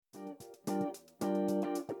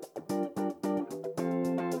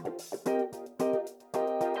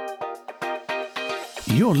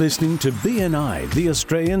You're listening to BNI, the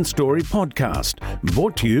Australian Story Podcast,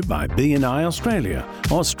 brought to you by BNI Australia,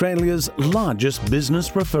 Australia's largest business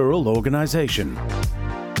referral organisation.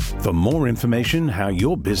 For more information how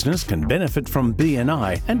your business can benefit from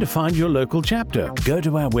BNI and to find your local chapter, go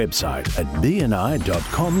to our website at bni.com.au.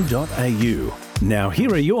 Now here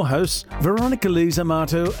are your hosts, Veronica Lees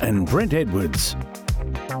Amato and Brent Edwards.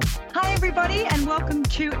 Hi everybody and welcome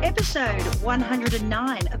to episode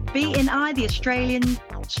 109 of BNI, the Australian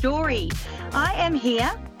Story. I am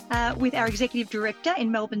here with our Executive Director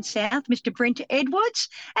in Melbourne South, Mr. Brent Edwards,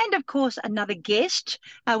 and of course another guest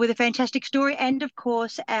with a fantastic story, and of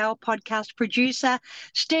course our podcast producer,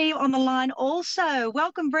 Steve, on the line also.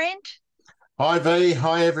 Welcome, Brent. Hi V,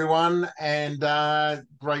 hi everyone, and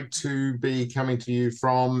great to be coming to you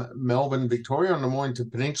from Melbourne, Victoria on the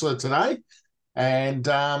Mornington Peninsula today. And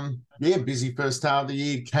busy first half of the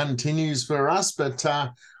year continues for us, but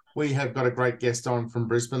we have got a great guest on from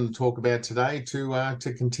Brisbane to talk about today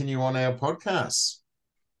to continue on our podcasts.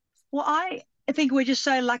 Well, I think we're just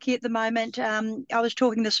so lucky at the moment. I was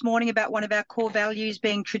talking this morning about one of our core values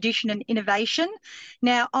being tradition and innovation.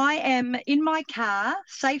 Now, I am in my car,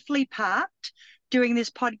 safely parked, doing this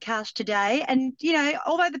podcast today. And, you know,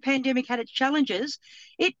 although the pandemic had its challenges,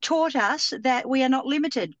 it taught us that we are not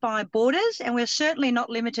limited by borders, and we're certainly not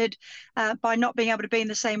limited by not being able to be in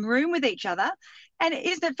the same room with each other. And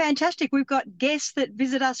isn't it fantastic? We've got guests that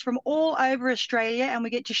visit us from all over Australia, and we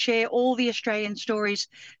get to share all the Australian stories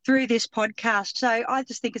through this podcast. So I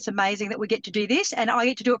just think it's amazing that we get to do this, and I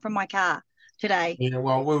get to do it from my car today. Yeah,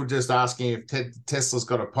 well, we were just asking if Tesla's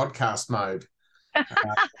got a podcast mode.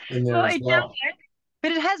 In there as well.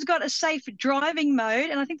 But it has got a safe driving mode,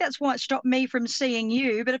 and I think that's why it stopped me from seeing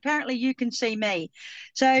you, but apparently you can see me.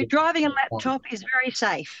 So driving a laptop is very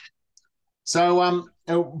safe. So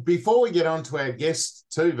before we get on to our guest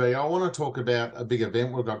too, V, I want to talk about a big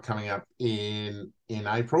event we've got coming up in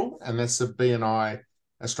April, and that's the BNI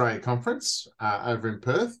Australia Conference over in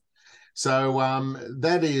Perth. So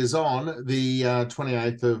that is on the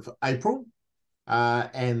 28th of April.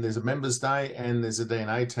 And there's a Members Day and there's a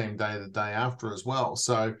DNA Team Day the day after as well.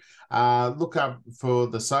 So look up for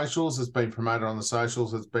the socials. It's been promoted on the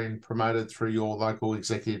socials. It's been promoted through your local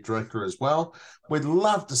executive director as well. We'd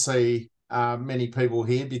love to see many people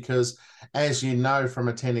here because, as you know from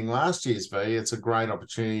attending last year's V, it's a great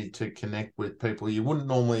opportunity to connect with people you wouldn't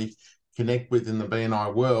normally connect with in the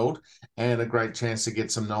BNI world, and a great chance to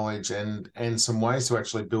get some knowledge and some ways to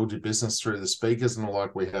actually build your business through the speakers and the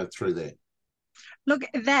like we have through there. Look,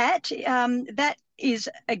 that is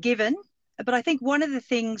a given, but I think one of the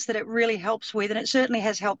things that it really helps with, and it certainly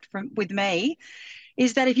has helped with me,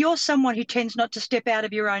 is that if you're someone who tends not to step out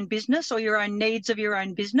of your own business or your own needs of your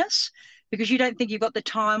own business because you don't think you've got the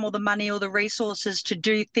time or the money or the resources to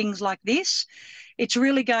do things like this, it's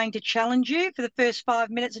really going to challenge you for the first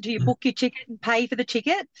 5 minutes until you book your ticket and pay for the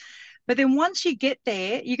ticket. But then once you get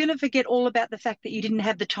there, you're going to forget all about the fact that you didn't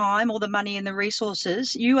have the time or the money and the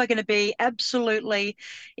resources. You are going to be absolutely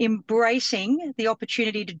embracing the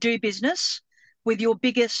opportunity to do business with your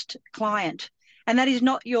biggest client. And that is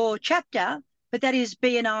not your chapter, but that is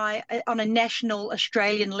BNI on a national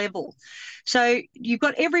Australian level. So you've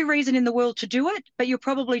got every reason in the world to do it, but you're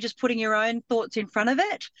probably just putting your own thoughts in front of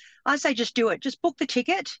it. I say just do it. Just book the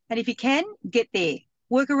ticket. And if you can, get there.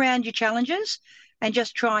 Work around your challenges and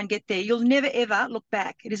just try and get there. You'll never, ever look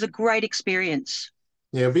back. It is a great experience.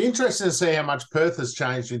 Yeah, it'll be interesting to see how much Perth has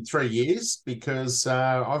changed in 3 years because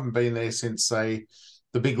I haven't been there since, the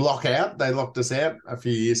big lockout. They locked us out a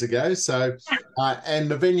few years ago. So, and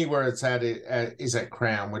the venue where it's at is at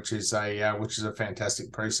Crown, which is a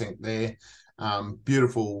fantastic precinct there.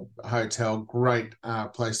 Beautiful hotel, great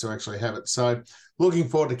place to actually have it. So, looking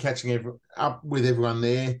forward to catching up with everyone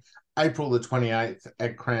there. April the 28th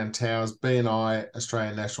at Crown Towers, BNI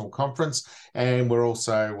Australian National Conference. And we're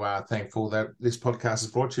also thankful that this podcast is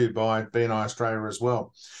brought to you by BNI Australia as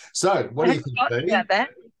well. So what do you think, Bea?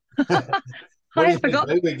 What do you think,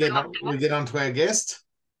 Bea? We get on to our guest?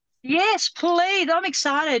 Yes, please. I'm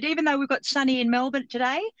excited. Even though we've got sunny in Melbourne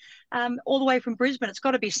today, all the way from Brisbane, it's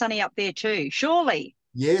got to be sunny up there too, surely.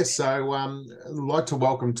 Yeah, so I'd like to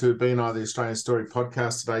welcome to BNI the Australian Story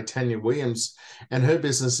podcast today, Tanya Williams, and her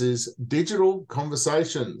business is Digital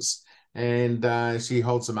Conversations, and she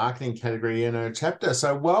holds the marketing category in her chapter.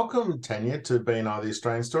 So welcome, Tanya, to BNI the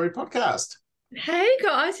Australian Story podcast. Hey,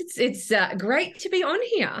 guys, it's great to be on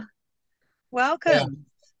here. Welcome.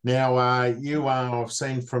 Now, I've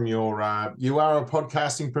seen from your, you are a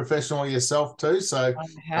podcasting professional yourself too, so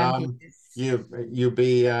you'll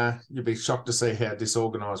be shocked to see how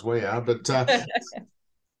disorganised we are, but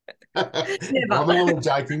I'm only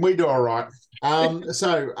joking. We do all right.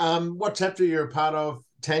 What chapter are you a part of,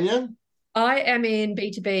 Tanya? I am in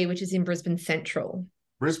B2B, which is in Brisbane Central.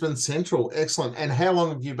 Brisbane Central, excellent. And how long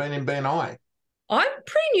have you been in BNI? I'm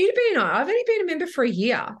pretty new to BNI. I've only been a member for a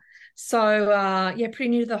year. So, pretty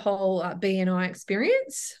new to the whole BNI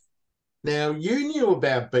experience. Now, you knew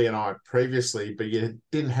about BNI previously, but you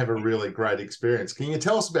didn't have a really great experience. Can you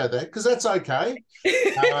tell us about that? Because that's okay.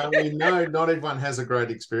 We know not everyone has a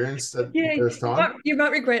great experience at the first time. You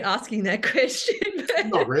might regret asking that question.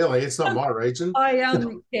 Not really. It's not my region. I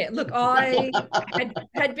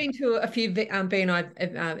had been to a few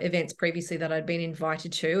BNI events previously that I'd been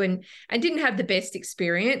invited to, and didn't have the best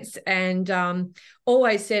experience, and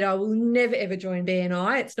always said I will never ever join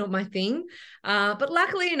BNI. It's not my thing. But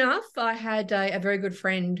luckily enough, I had a very good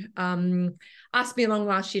friend asked me along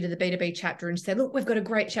last year to the B2B chapter and said, look, we've got a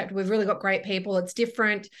great chapter. We've really got great people. It's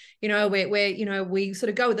different. We sort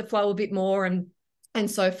of go with the flow a bit more and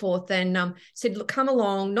so forth. And said, look, come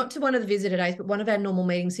along, not to one of the visitor days, but one of our normal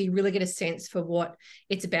meetings, so you really get a sense for what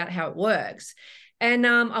it's about, how it works. And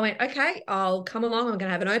I went, okay, I'll come along. I'm going to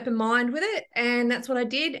have an open mind with it. And that's what I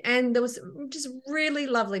did. And there was just really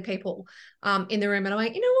lovely people in the room. And I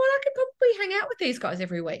went, you know what, I could probably hang out with these guys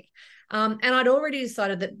every week. And I'd already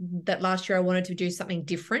decided that last year I wanted to do something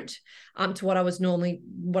different to what I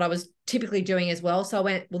was typically doing as well. So I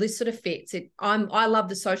went, well, this sort of fits it. I love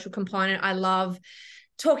the social component. I love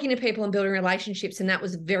talking to people and building relationships. And that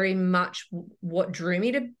was very much what drew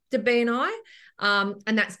me to BNI.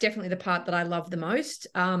 And that's definitely the part that I love the most.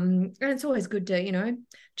 And it's always good to,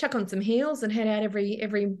 chuck on some heels and head out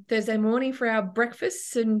every Thursday morning for our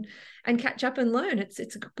breakfasts and catch up and learn. It's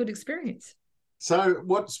a good experience. So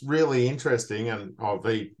what's really interesting, and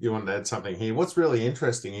V, you want to add something here. What's really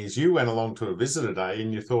interesting is you went along to a visitor day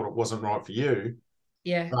and you thought it wasn't right for you.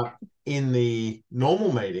 Yeah. But in the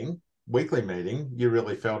normal meeting, weekly meeting, you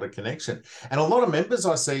really felt a connection. And a lot of members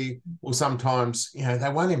I see will sometimes, they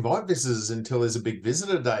won't invite visitors until there's a big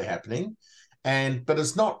visitor day happening. But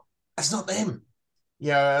it's not them.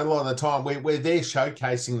 A lot of the time we're there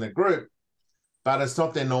showcasing the group, but it's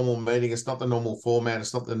not their normal meeting. It's not the normal format.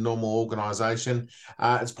 It's not the normal organisation.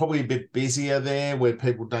 It's probably a bit busier there where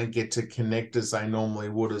people don't get to connect as they normally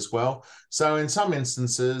would as well. So in some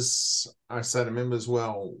instances, I say to members,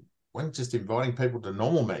 well, we're just inviting people to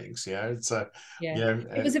normal meetings,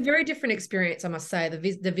 It was a very different experience, I must say.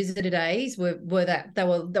 The visitor days were that there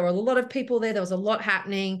were a lot of people there. There was a lot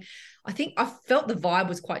happening. I think I felt the vibe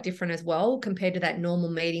was quite different as well compared to that normal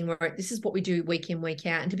meeting where this is what we do week in, week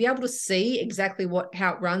out. And to be able to see exactly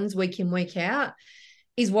how it runs week in, week out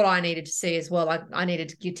is what I needed to see as well. I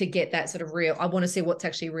needed to get that sort of real. I want to see what's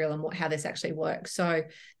actually real and how this actually works. So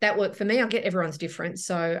that worked for me. I get everyone's different.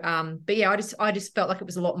 So, but yeah, I just felt like it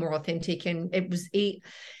was a lot more authentic, and it was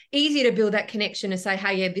easier to build that connection and say,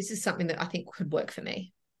 hey, yeah, this is something that I think could work for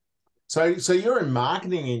me. So you're in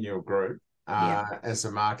marketing in your group. As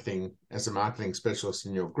a marketing specialist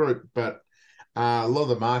in your group, but a lot of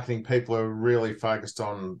the marketing people are really focused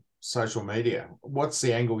on social media. What's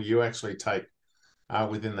the angle you actually take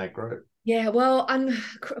within that group? Yeah, well, I'm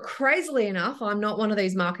crazily enough, I'm not one of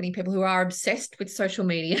these marketing people who are obsessed with social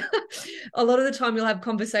media. A lot of the time you'll have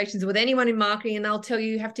conversations with anyone in marketing and they'll tell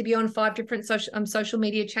you have to be on 5 different social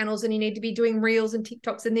media channels and you need to be doing reels and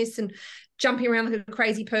TikToks and this and jumping around like a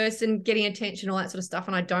crazy person, getting attention, all that sort of stuff.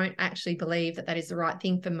 And I don't actually believe that is the right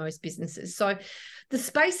thing for most businesses. So the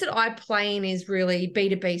space that I play in is really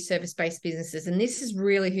B2B service-based businesses. And this is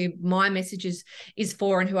really who my message is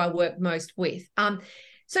for and who I work most with.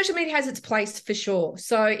 Social media has its place for sure.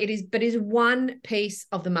 So it is one piece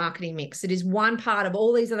of the marketing mix. It is one part of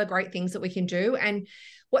all these other great things that we can do. And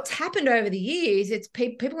what's happened over the years, it's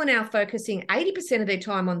people are now focusing 80% of their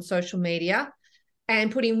time on social media and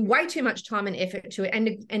putting way too much time and effort to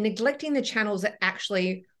it and neglecting the channels that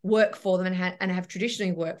actually work for them and have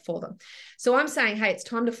traditionally worked for them. So I'm saying, hey, it's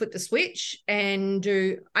time to flip the switch and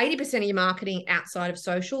do 80% of your marketing outside of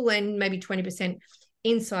social and maybe 20%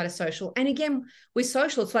 inside of social. And again, with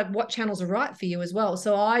social, it's like what channels are right for you as well.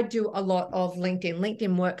 So I do a lot of LinkedIn.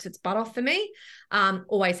 LinkedIn works its butt off for me,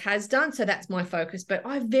 always has done. So that's my focus. But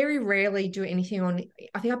I very rarely do anything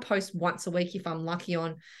I think I post once a week if I'm lucky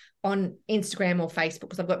on Instagram or Facebook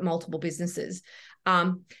because I've got multiple businesses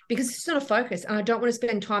because it's not a focus and I don't want to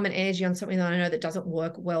spend time and energy on something that I know that doesn't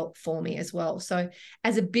work well for me as well. So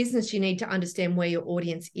as a business, you need to understand where your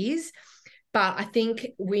audience is. But I think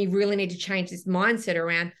we really need to change this mindset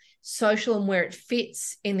around social and where it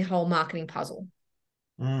fits in the whole marketing puzzle.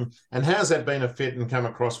 And how's that been a fit and come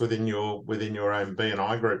across within your own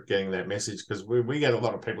BNI group, getting that message? Because we get a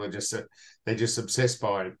lot of people who they're just obsessed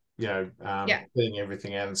by putting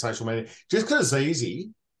everything out on social media, just because it's easy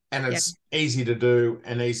and it's easy to do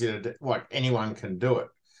and easy to do, like anyone can do it.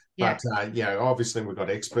 Yeah. But obviously we've got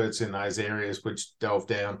experts in those areas which delve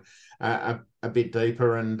down a bit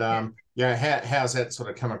deeper. And how's that sort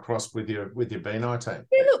of come across with your BNI team?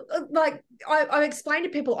 Yeah, look, like I explain to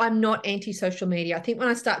people, I'm not anti-social media. I think when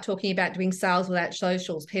I start talking about doing sales without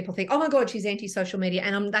socials, people think, oh my God, she's anti-social media.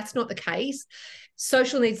 And that's not the case.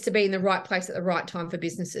 Social needs to be in the right place at the right time for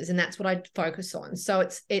businesses. And that's what I focus on. So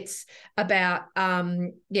it's about,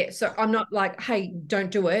 so I'm not like, hey,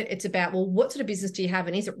 don't do it. It's about, well, what sort of business do you have?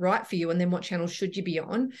 And is it right for you? And then what channel should you be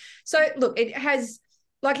on? So look, it has,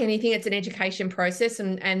 like anything, it's an education process.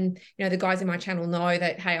 And the guys in my channel know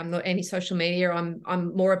that, hey, I'm not any social media.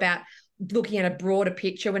 I'm more about looking at a broader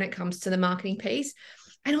picture when it comes to the marketing piece.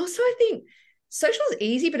 And also I think social is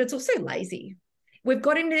easy, but it's also lazy. We've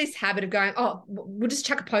got into this habit of going, oh, we'll just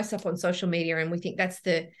chuck a post up on social media. And we think that's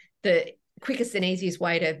the quickest and easiest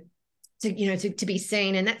way to be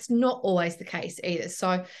seen. And that's not always the case either. So,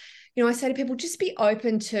 I say to people, just be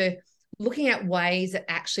open to looking at ways that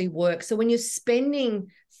actually work. So when you're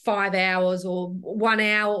spending 5 hours or 1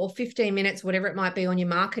 hour or 15 minutes, whatever it might be on your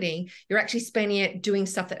marketing, you're actually spending it doing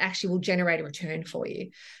stuff that actually will generate a return for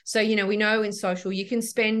you. So, we know in social, you can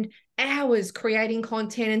spend hours creating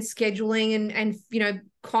content and scheduling and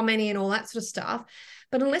commenting and all that sort of stuff.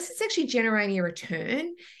 But unless it's actually generating a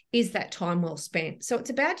return, is that time well spent? So it's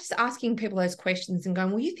about just asking people those questions and going,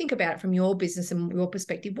 well, you think about it from your business and your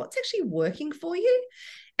perspective, what's actually working for you?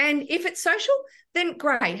 And if it's social, then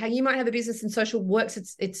great. How you might have a business and social works,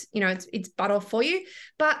 it's butt off for you.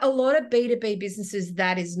 But a lot of B2B businesses,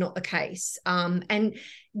 that is not the case. And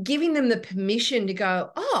giving them the permission to go,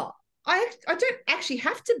 oh, I don't actually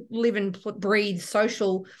have to live and breathe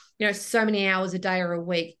social, so many hours a day or a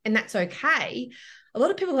week, and that's okay. A lot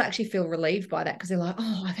of people actually feel relieved by that because they're like,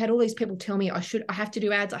 oh, I've had all these people tell me I have to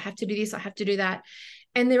do ads, I have to do this, I have to do that.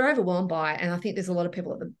 And they're overwhelmed by it. And I think there's a lot of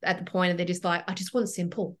people at the point and they're just like, I just want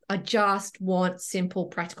simple. I just want simple,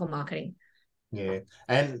 practical marketing. Yeah.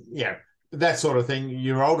 And that sort of thing.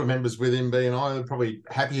 Your older members within BNI are probably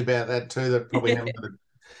happy about that too. They probably haven't got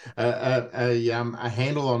a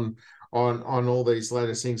handle on all these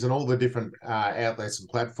latest things and all the different outlets and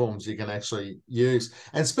platforms you can actually use.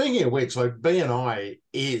 And speaking of which, like BNI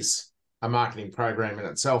is a marketing program in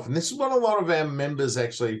itself. And this is what a lot of our members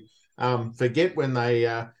actually forget when they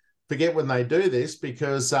do this,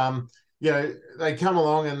 because they come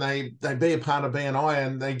along and they be a part of BNI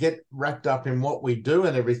and they get wrapped up in what we do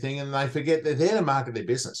and everything, and they forget they're there to market their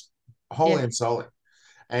business wholly and solely.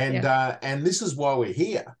 And this is why we're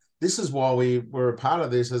here. This is why we're a part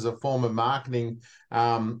of this as a form of marketing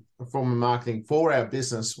for our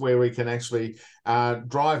business, where we can actually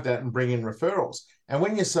drive that and bring in referrals. And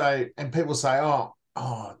when you say, and people say,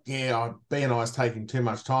 BNI is taking too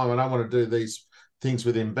much time, I don't want to do these things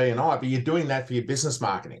within BNI, but you're doing that for your business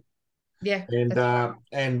marketing. Yeah.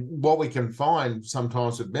 And what we can find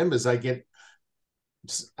sometimes with members, they get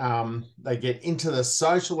into the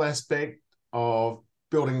social aspect of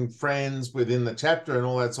building friends within the chapter and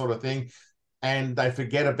all that sort of thing, and they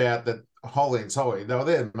forget about that wholly and solely. They were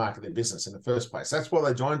there to market their business in the first place. That's why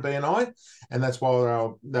they joined BNI, and that's why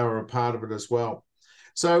they were a part of it as well.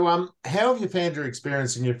 So how have you found your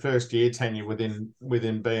experience in your first year, Tanya, within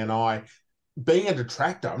BNI, being a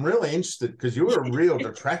detractor? I'm really interested, because you were a real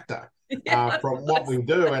detractor from what we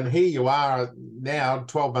do, and here you are now,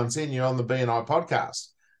 12 months in, you're on the BNI podcast.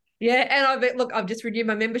 Yeah, and I've just renewed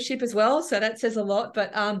my membership as well, so that says a lot.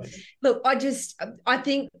 But look, I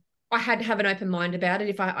think I had to have an open mind about it.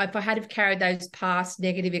 If I had have carried those past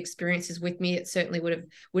negative experiences with me, it certainly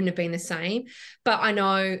wouldn't have been the same. But I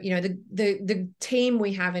know, the team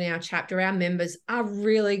we have in our chapter, our members are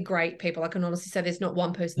really great people. I can honestly say there's not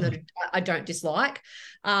one person that I don't dislike.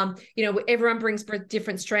 Everyone brings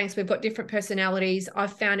different strengths. We've got different personalities.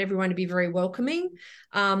 I've found everyone to be very welcoming,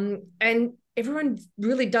 and everyone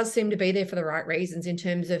really does seem to be there for the right reasons in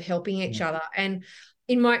terms of helping each other. And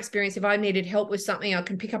in my experience, if I needed help with something, I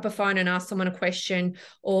can pick up a phone and ask someone a question,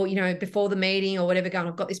 or, before the meeting or whatever, going,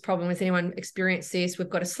 I've got this problem. Has anyone experienced this? We've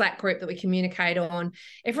got a Slack group that we communicate on.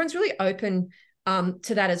 Everyone's really open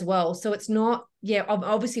to that as well. So it's not,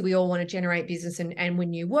 obviously we all want to generate business and win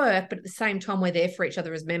new work, but at the same time, we're there for each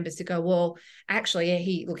other as members to go, well, actually,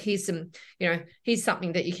 here's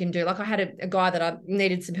something that you can do. Like I had a guy that I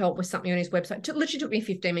needed some help with something on his website. It literally took me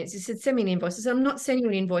 15 minutes. He said, send me an invoice. I said, I'm not sending you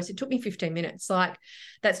an invoice. It took me 15 minutes. Like,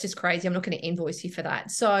 that's just crazy. I'm not going to invoice you for that.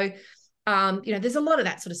 So, there's a lot of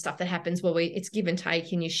that sort of stuff that happens where it's give and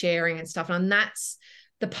take and you're sharing and stuff. And that's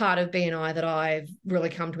the part of BNI that I've really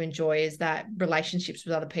come to enjoy, is that relationships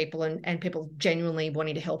with other people and people genuinely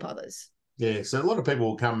wanting to help others. Yeah, so a lot of people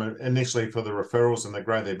will come initially for the referrals and they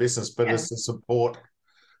grow their business, but it's the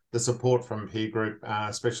support from peer group,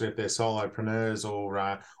 especially if they're solopreneurs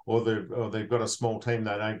or they've got a small team,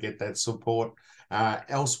 they don't get that support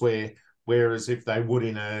elsewhere. Whereas if they would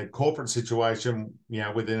in a corporate situation,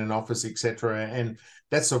 within an office, etc., and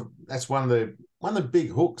that's one of the big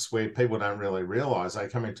hooks where people don't really realise. They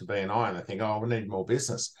come into BNI and they think, oh, we need more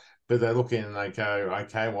business. But they look in and they go,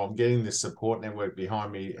 okay, well, I'm getting this support network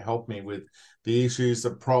behind me, help me with the issues,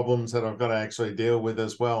 the problems that I've got to actually deal with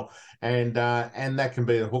as well. And that can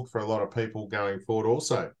be a hook for a lot of people going forward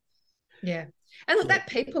also. Yeah. And look, that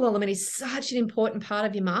people element is such an important part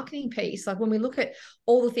of your marketing piece. Like when we look at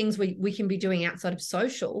all the things we can be doing outside of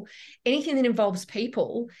social, anything that involves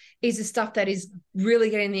people is the stuff that is really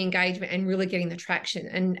getting the engagement and really getting the traction.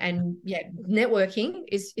 And networking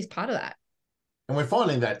is part of that. And we're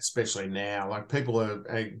finding that especially now, like people are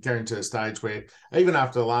going to a stage where even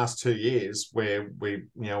after the last 2 years where we're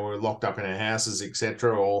locked up in our houses,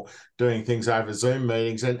 etc., or doing things over Zoom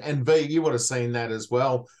meetings, and V, you would have seen that as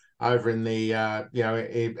well over in the,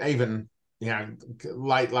 even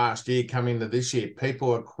late last year coming into this year,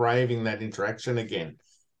 people are craving that interaction again.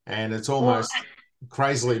 And it's almost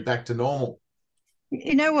crazily back to normal.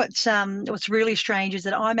 You know what's really strange is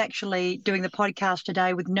that I'm actually doing the podcast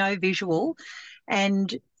today with no visual,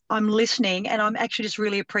 and I'm listening, and I'm actually just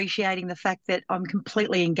really appreciating the fact that I'm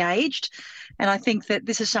completely engaged. And I think that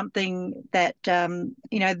this is something that,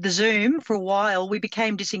 the Zoom, for a while, we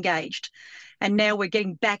became disengaged. And now we're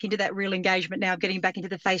getting back into that real engagement now, getting back into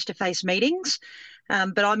the face-to-face meetings.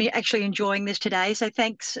 But I'm actually enjoying this today. So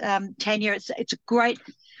thanks, Tanya. It's a great...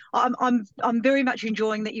 I'm very much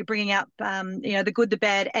enjoying that you're bringing up, the good, the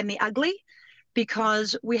bad, and the ugly,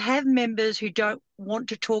 because we have members who don't want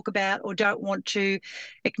to talk about or don't want to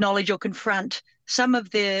acknowledge or confront some of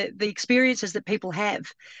the experiences that people have,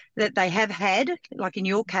 that they have had, like in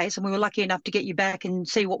your case, and we were lucky enough to get you back and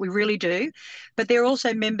see what we really do. But there are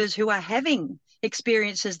also members who are having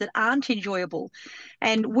experiences that aren't enjoyable.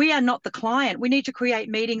 And we are not the client. We need to create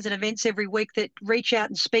meetings and events every week that reach out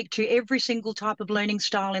and speak to every single type of learning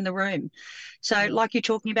style in the room. So like you're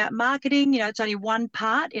talking about marketing, it's only one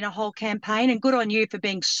part in a whole campaign, and good on you for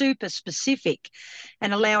being super specific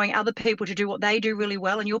and allowing other people to do what they do really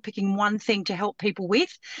well. And you're picking one thing to help people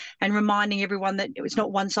with and reminding everyone that it's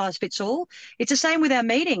not one size fits all. It's the same with our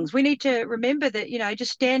meetings. We need to remember that,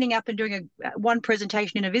 just standing up and doing one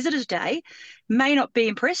presentation in a visitor's day may not be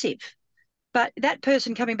impressive. But that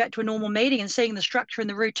person coming back to a normal meeting and seeing the structure and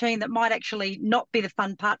the routine that might actually not be the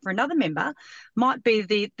fun part for another member might be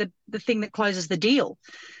the thing that closes the deal.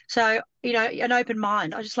 So, an open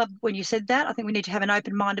mind. I just love when you said that. I think we need to have an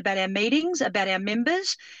open mind about our meetings, about our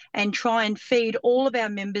members, and try and feed all of our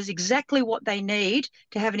members exactly what they need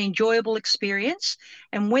to have an enjoyable experience.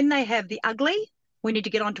 And when they have the ugly, we need to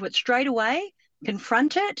get onto it straight away,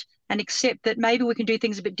 confront it, and accept that maybe we can do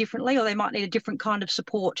things a bit differently, or they might need a different kind of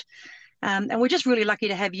support. And we're just really lucky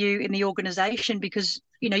to have you in the organisation, because,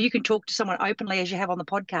 you can talk to someone openly, as you have on the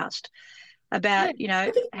podcast, about,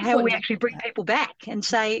 how we actually bring people back and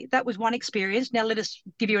say, that was one experience, now let us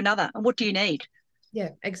give you another. And what do you need? Yeah,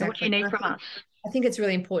 exactly. What do you need from us? I think it's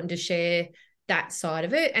really important to share that side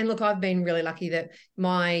of it. And look, I've been really lucky that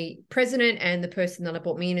my president and the person that I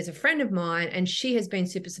brought me in is a friend of mine, and she has been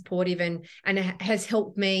super supportive and has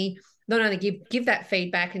helped me not only give that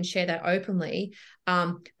feedback and share that openly,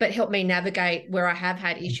 but help me navigate where I have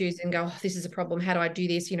had issues and go, oh, this is a problem. How do I do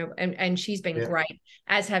this? And she's been great,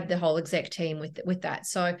 as have the whole exec team with that.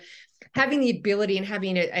 So having the ability and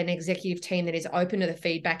having an executive team that is open to the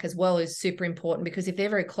feedback as well is super important, because if they're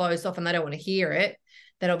very closed off and they don't want to hear it,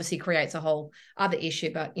 that obviously creates a whole other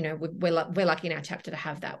issue. But, we're lucky in our chapter to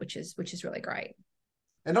have that, which is really great.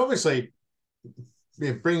 And obviously,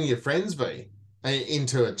 bringing your friends, V,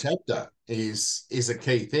 into a chapter is a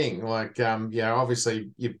key thing. Like,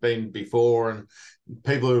 obviously you've been before, and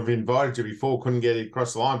people who have invited you before couldn't get it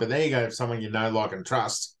across the line. But there you go, if someone like and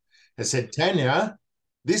trust has said, Tanya,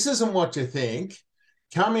 this isn't what you think.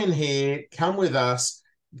 Come in here, come with us,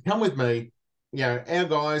 come with me. Our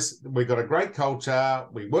guys, we've got a great culture.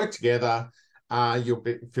 We work together. You'll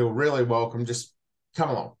feel really welcome. Just come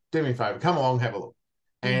along. Do me a favor. Come along, have a look.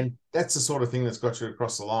 And that's the sort of thing that's got you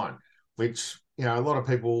across the line, which, a lot of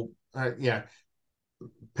people,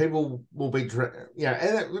 people will be, and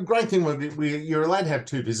the great thing would be you're allowed to have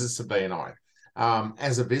 2 visits to BNI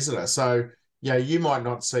as a visitor. So, you might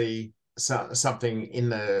not see something in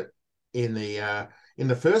the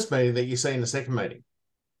first meeting that you see in the second meeting,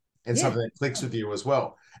 and something that clicks with you as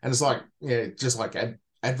well. And it's like, just like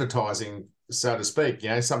advertising, so to speak.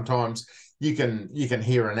 Sometimes you can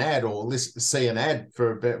hear an ad or see an ad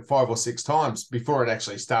for about 5 or 6 times before it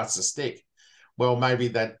actually starts to stick. Well, maybe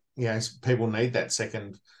that, people need that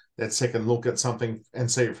second look at something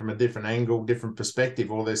and see it from a different angle, different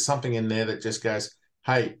perspective, or there's something in there that just goes,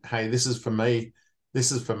 hey, this is for me.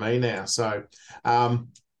 This is for me now. So,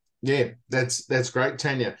 that's great,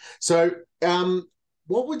 Tanya. So,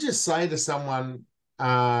 what would you say to someone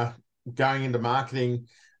going into marketing,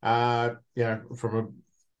 from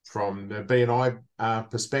the B&I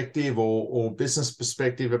perspective or business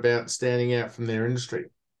perspective about standing out from their industry?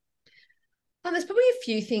 There's probably a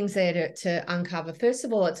few things there to uncover. First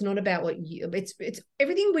of all, it's not about it's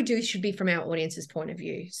everything we do should be from our audience's point of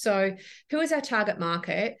view. So who is our target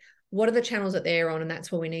market? What are the channels that they're on? And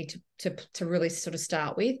that's where we need to really sort of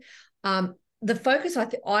start with. The focus,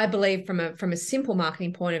 I believe, from a simple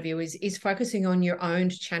marketing point of view is focusing on your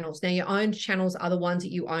owned channels. Now, your owned channels are the ones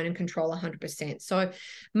that you own and control 100%. So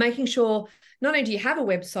making sure not only do you have a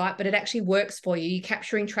website, but it actually works for you. You're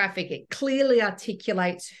capturing traffic. It clearly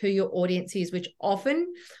articulates who your audience is, which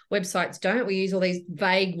often websites don't. We use all these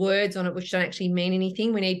vague words on it, which don't actually mean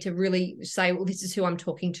anything. We need to really say, well, this is who I'm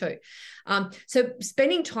talking to. So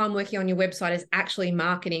spending time working on your website as actually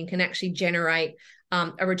marketing can actually generate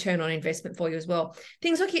a return on investment for you as well.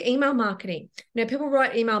 Things like your email marketing. People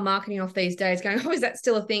write email marketing off these days going, oh, is that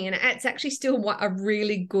still a thing? And it's actually still a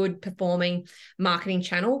really good performing marketing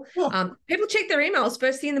channel. Oh. People check their emails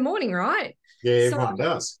first thing in the morning, right? Yeah, everyone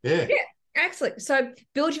does. Yeah. Excellent. So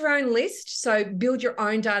build your own list. So build your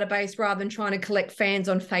own database rather than trying to collect fans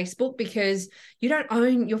on Facebook, because you don't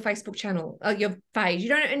own your Facebook channel, your page. You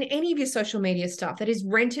don't own any of your social media stuff that is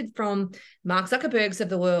rented from Mark Zuckerberg's of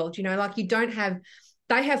the world. You don't have,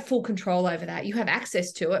 they have full control over that. You have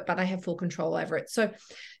access to it, but they have full control over it. So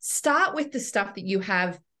start with the stuff that you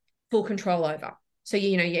have full control over. So,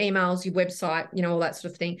 your emails, your website, all that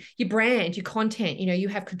sort of thing, your brand, your content, you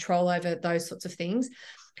have control over those sorts of things.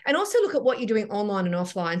 And also look at what you're doing online and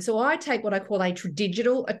offline. So I take what I call a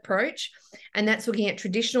digital approach, and that's looking at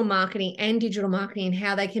traditional marketing and digital marketing and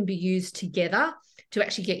how they can be used together to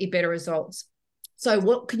actually get you better results. So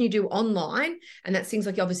what can you do online? And that's things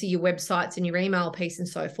like obviously your websites and your email piece and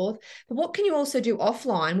so forth. But what can you also do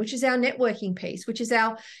offline, which is our networking piece, which is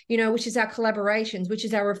our collaborations, which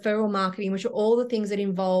is our referral marketing, which are all the things that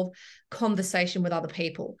involve conversation with other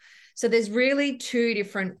people. So there's really two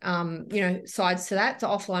different, sides to that, to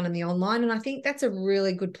offline and the online. And I think that's a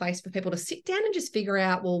really good place for people to sit down and just figure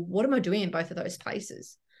out, well, what am I doing in both of those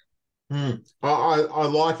places? I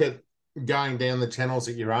like it, going down the channels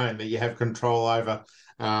that you own, that you have control over.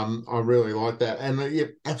 I really like that.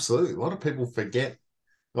 And absolutely, a lot of people forget.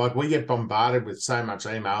 Like, we get bombarded with so much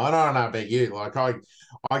email. And I don't know about you. Like, I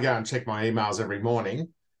go and check my emails every morning,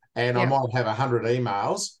 and I might have 100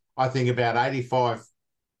 emails. I think about 85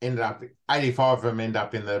 of them end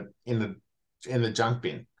up in the junk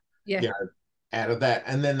bin. Out of that,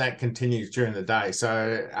 and then that continues during the day.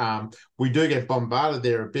 So we do get bombarded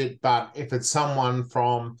there a bit, but if it's someone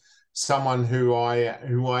who I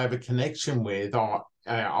have a connection with, I'll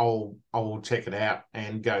check it out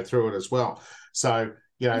and go through it as well. So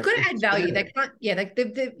you've got to add value. They can't.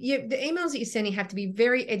 The emails that you're sending have to be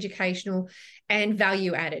very educational and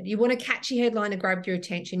value added. You want a catchy headline to grab your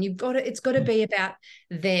attention. It's got to be about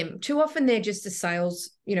them. Too often they're just a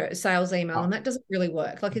sales email, and that doesn't really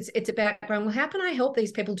work. Like, it's about going, well, how can I help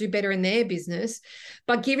these people do better in their business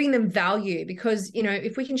by giving them value? Because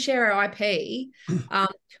if we can share our IP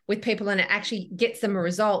with people and it actually gets them a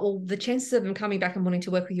result, well, the chances of them coming back and wanting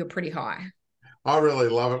to work with you are pretty high. I really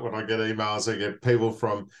love it when I get emails. I get people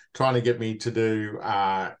from trying to get me to do,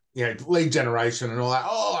 lead generation and all that.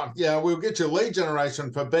 Oh, yeah, we'll get you lead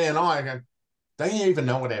generation for B&I. Don't you even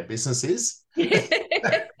know what our business is? This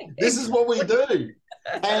is what we do.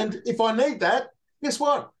 And if I need that, guess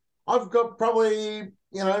what? I've got probably,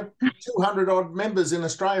 200 odd members in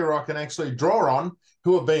Australia I can actually draw on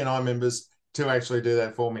who are B&I members to actually do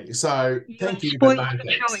that for me. So thank you.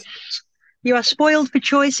 You are spoiled for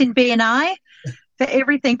choice in B&I. For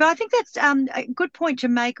everything. But I think that's a good point to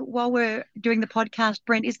make while we're doing the podcast,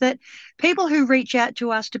 Brent, is that people who reach out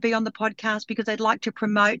to us to be on the podcast because they'd like to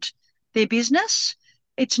promote their business,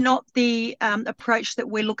 it's not the approach that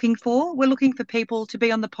we're looking for. We're looking for people to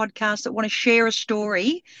be on the podcast that want to share a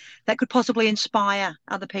story that could possibly inspire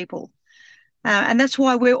other people. And that's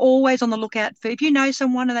why we're always on the lookout for, if you know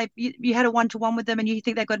someone and you had a one-to-one with them and you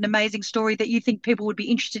think they've got an amazing story that you think people would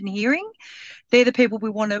be interested in hearing, they're the people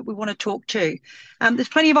we want to talk to. There's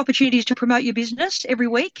plenty of opportunities to promote your business every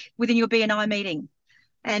week within your B&I meeting.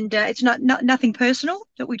 And it's nothing personal,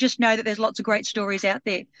 but we just know that there's lots of great stories out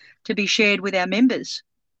there to be shared with our members.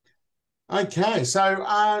 Okay, so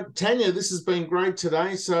Tanya, this has been great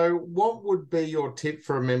today. So what would be your tip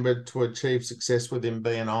for a member to achieve success within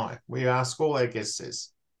BNI? We ask all our guests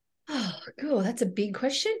this. Oh, cool. That's a big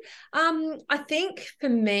question. I think for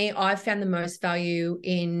me, I've found the most value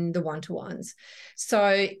in the one-to-ones.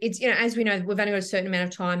 So it's, as we know, we've only got a certain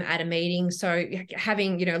amount of time at a meeting. So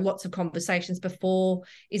having, lots of conversations before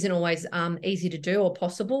isn't always easy to do or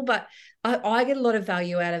possible. But I get a lot of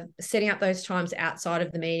value out of setting up those times outside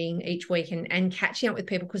of the meeting each week and catching up with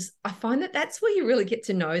people, because I find that that's where you really get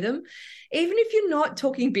to know them. Even if you're not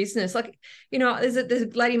talking business, like, there's a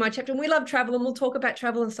lady in my chapter and we love travel and we'll talk about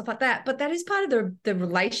travel and stuff like that. But that is part of the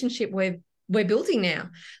relationship we're building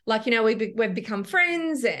now. Like, we've become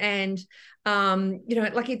friends and,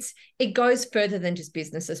 like it goes further than just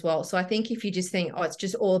business as well. So I think if you just think, oh, it's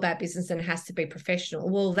just all about business and it has to be professional,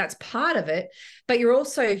 well, that's part of it, but you're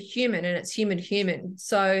also human and it's human to human.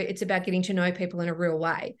 So it's about getting to know people in a real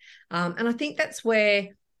way. And I think that's where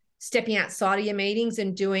stepping outside of your meetings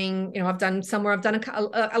and doing, I've done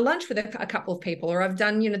a lunch with a couple of people, or I've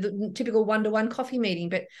done, the typical one-to-one coffee meeting.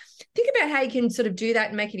 But think about how you can sort of do that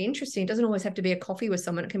and make it interesting. It doesn't always have to be a coffee with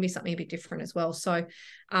someone. It can be something a bit different as well. So,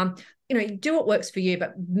 do what works for you.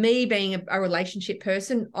 But me being a relationship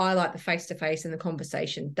person, I like the face-to-face and the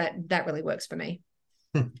conversation. That really works for me.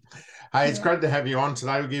 Hey, it's great to have you on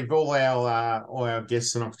today. We give all our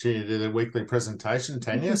guests an opportunity to do their weekly presentation,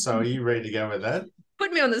 Tanya. So are you ready to go with that?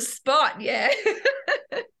 Put me on the spot, yeah.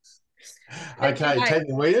 Okay,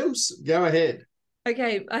 Tanya Williams, go ahead.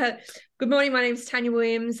 Okay. Good morning. My name is Tanya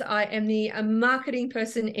Williams. I am the marketing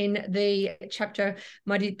person in the chapter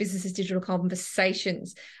My Business is Digital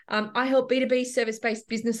Conversations. I help B2B service-based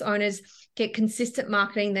business owners get consistent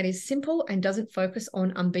marketing that is simple and doesn't focus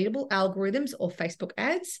on unbeatable algorithms or Facebook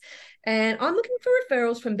ads. And I'm looking for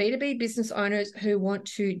referrals from B2B business owners who want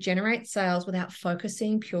to generate sales without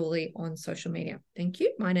focusing purely on social media. Thank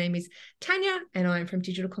you. My name is Tanya and I am from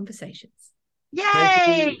Digital Conversations.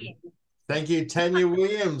 Yay! Thank you, Tanya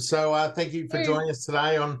Williams. So thank you for joining us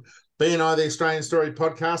today on BNI, the Australian Story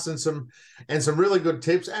podcast, and some really good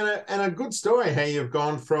tips and a good story how you've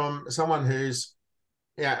gone from someone who's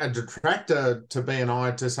a detractor to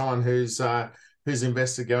BNI to someone who's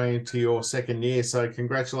invested going into your second year. So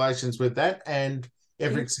congratulations with that and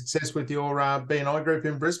every success with your BNI group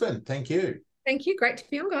in Brisbane. Thank you. Thank you. Great to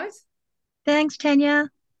be on, guys. Thanks, Tanya.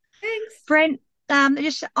 Thanks. Brent,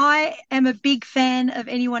 I am a big fan of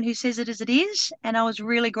anyone who says it as it is, and I was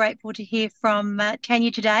really grateful to hear from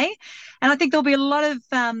Tanya today. And I think there'll be a lot of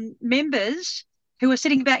members who are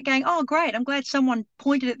sitting back going, oh, great, I'm glad someone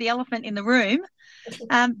pointed at the elephant in the room.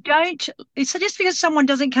 So just because someone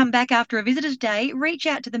doesn't come back after a visitor's day, reach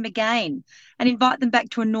out to them again and invite them back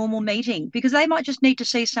to a normal meeting, because they might just need to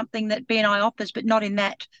see something that BNI offers, but not in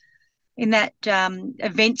that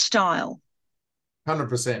event style.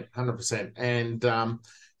 100%. And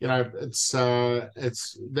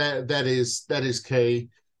that is key.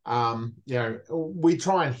 We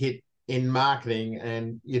try and hit in marketing,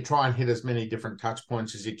 and you try and hit as many different touch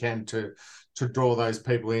points as you can to draw those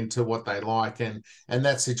people into what they like, and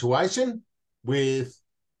that situation with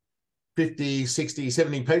 50, 60,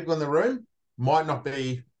 70 people in the room might not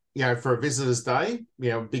be, for a visitor's day,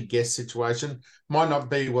 a big guest situation might not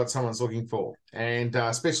be what someone's looking for. And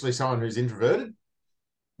especially someone who's introverted.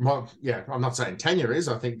 I'm not saying Tanya is.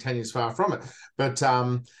 I think Tanya's far from it, but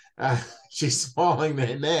she's smiling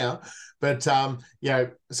there now. But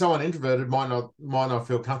someone introverted might not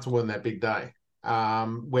feel comfortable in that big day.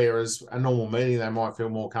 Whereas a normal meeting, they might feel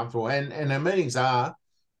more comfortable. And our meetings are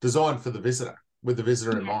designed for the visitor, with the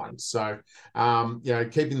visitor in mind. So,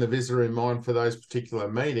 keeping the visitor in mind for those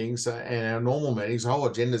particular meetings and our normal meetings, the whole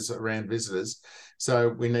agenda's around visitors. So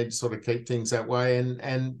we need to sort of keep things that way.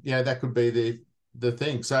 And that could be the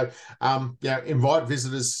thing. So, invite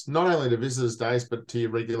visitors, not only to visitors' days, but to your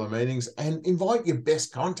regular meetings, and invite your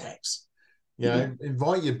best contacts.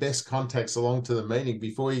 Invite your best contacts along to the meeting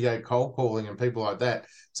before you go cold calling and people like that.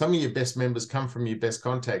 Some of your best members come from your best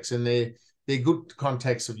contacts, and they're good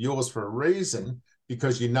contacts of yours for a reason,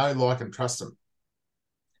 because you know, like, and trust them.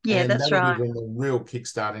 Yeah, and that's right. That'll give them a real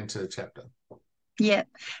kickstart into the chapter. Yeah.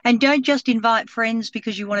 And don't just invite friends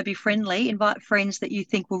because you want to be friendly. Invite friends that you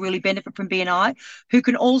think will really benefit from BNI, who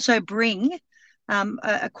can also bring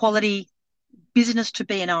a quality business to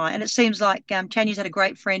BNI. And it seems like Tanya's had a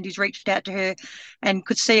great friend who's reached out to her and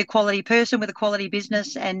could see a quality person with a quality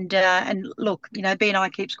business. And look,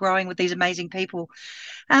 BNI keeps growing with these amazing people.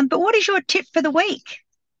 But what is your tip for the week?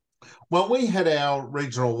 Well, we had our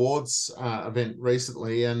regional awards event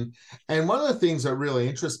recently, and one of the things that really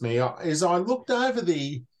interests me is I looked over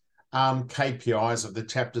the KPIs of the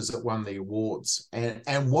chapters that won the awards,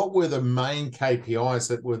 and what were the main KPIs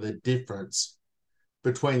that were the difference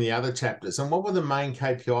between the other chapters, and what were the main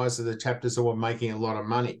KPIs of the chapters that were making a lot of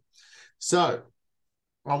money. So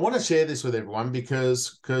I want to share this with everyone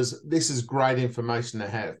because this is great information to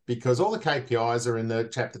have, because all the KPIs are in the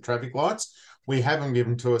chapter traffic lights. We have them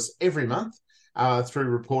given to us every month through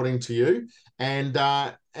reporting to you, and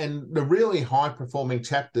the really high performing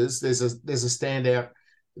chapters, there's a standout.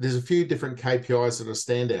 There's a few different KPIs that are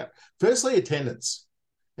standout. Firstly, attendance.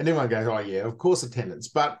 And everyone goes, oh yeah, of course attendance,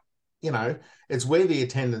 but it's where the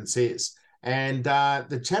attendance is. And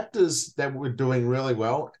the chapters that were doing really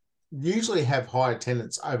well usually have high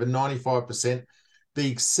attendance, over 95%. The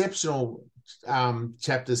exceptional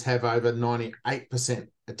chapters have over 98%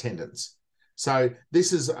 attendance. So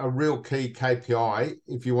this is a real key KPI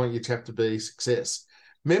if you want your chapter to be a success.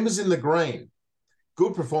 Members in the green.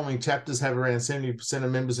 Good performing chapters have around 70%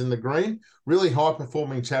 of members in the green. Really high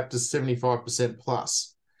performing chapters, 75%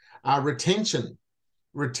 plus.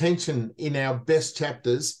 Retention in our best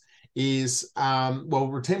chapters is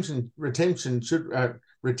retention,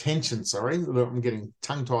 sorry, I'm getting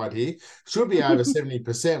tongue-tied here, should be over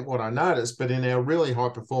 70%, what I noticed, but in our really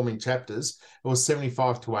high-performing chapters, it was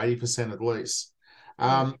 75 to 80% at least.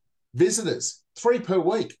 Visitors, 3 per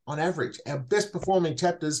week on average. Our best-performing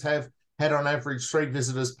chapters have had on average 3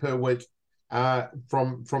 visitors per week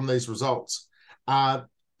from these results. And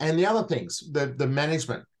the other things, the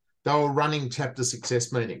management, they were running chapter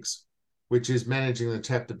success meetings, which is managing the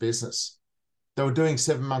chapter business. They were doing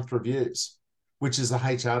 7-month reviews, which is the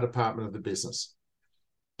HR department of the business.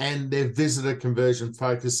 And their visitor conversion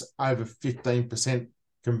focus over 15%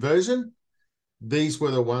 conversion. These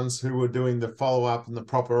were the ones who were doing the follow-up and the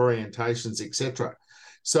proper orientations, etc.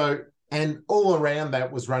 So, and all around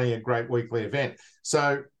that was running a great weekly event.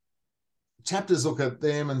 So chapters look at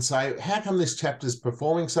them and say, how come this chapter's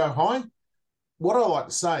performing so high? What I like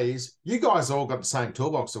to say is, you guys all got the same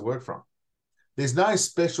toolbox to work from. There's no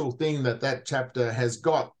special thing that chapter has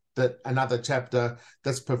got that another chapter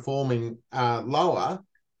that's performing lower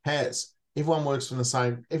has. Everyone works from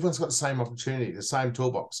everyone's got the same opportunity, the same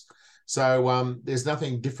toolbox. So there's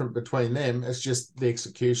nothing different between them. It's just the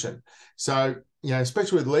execution. So,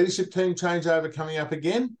 especially with leadership team changeover coming up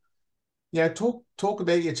again, talk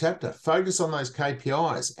about your chapter, focus on those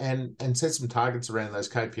KPIs and set some targets around those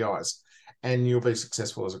KPIs, and you'll be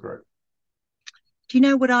successful as a group. Do you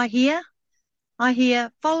know what I hear? I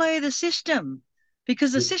hear follow the system,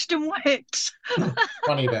 because the system works.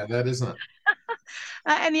 Funny about that, isn't it?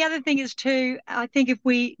 And the other thing is too, I think if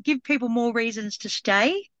we give people more reasons to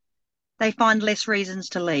stay, they find less reasons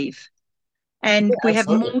to leave. And we have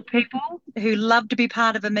more people who love to be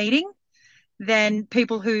part of a meeting than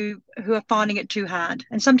people who are finding it too hard.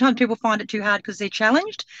 And sometimes people find it too hard because they're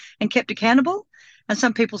challenged and kept accountable. And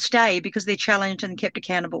some people stay because they're challenged and kept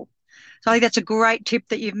accountable. So I think that's a great tip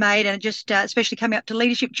that you've made, and just especially coming up to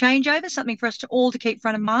leadership changeover, something for us to all to keep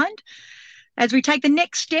front of mind as we take the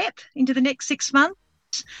next step into the next 6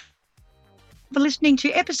 months. For listening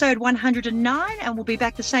to episode 109, and we'll be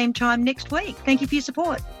back the same time next week. Thank you for your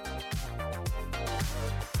support.